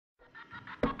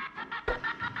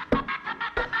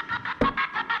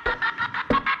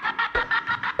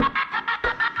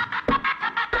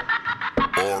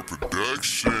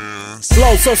Productions.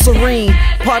 Flow so serene,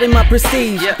 pardon my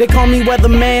prestige. They call me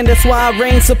weatherman, that's why I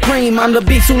reign supreme. I'm the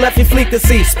beast who left your fleet to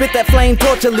sea. Spit that flame,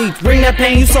 torture leaf. Bring that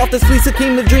pain, you soft as fleece,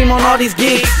 Akeem the dream on all these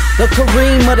gigs. The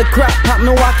Kareem of the crop, pop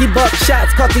Milwaukee buck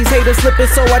shots. Caught these haters slipping,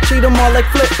 so I treat them all like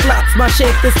flip-flops. My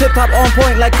shape is tip-top on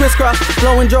point like crisscross.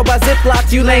 Blowing drove by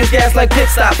zip-locks, you lanes gas like pit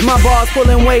stops. My bars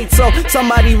pulling weight, so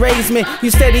somebody raise me. You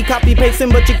steady copy-pasting,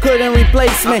 but you couldn't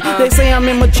replace me. They say I'm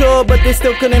immature, but they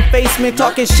still couldn't face me.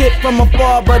 Talking shit from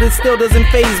afar, but it still doesn't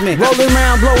faze me. Rolling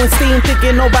around, blowing steam,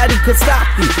 thinking nobody could stop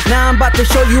you. Now I'm about to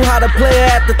show you how the player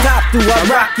at the top do. I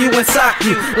rock you and sock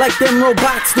you like them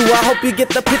robots do. I hope you get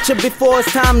the picture before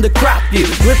it's time to crop you.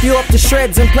 Rip you up to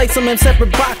shreds and place them in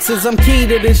separate boxes. I'm key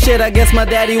to this shit, I guess my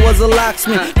daddy was a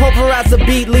locksmith. Pulverize the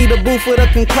beat, lead a booth with a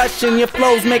concussion. Your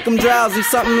flows make them drowsy,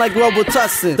 something like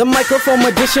Robitussin. The microphone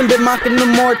magician been mocking the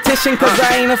mortician, cause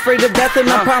I ain't afraid of death and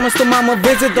I promise to mama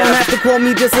visit. Don't have to quote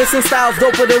me, just listen. Styles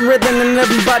doper than rhythm and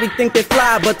everybody think they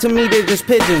fly, but to me they just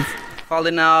pigeons.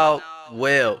 Falling out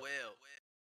well.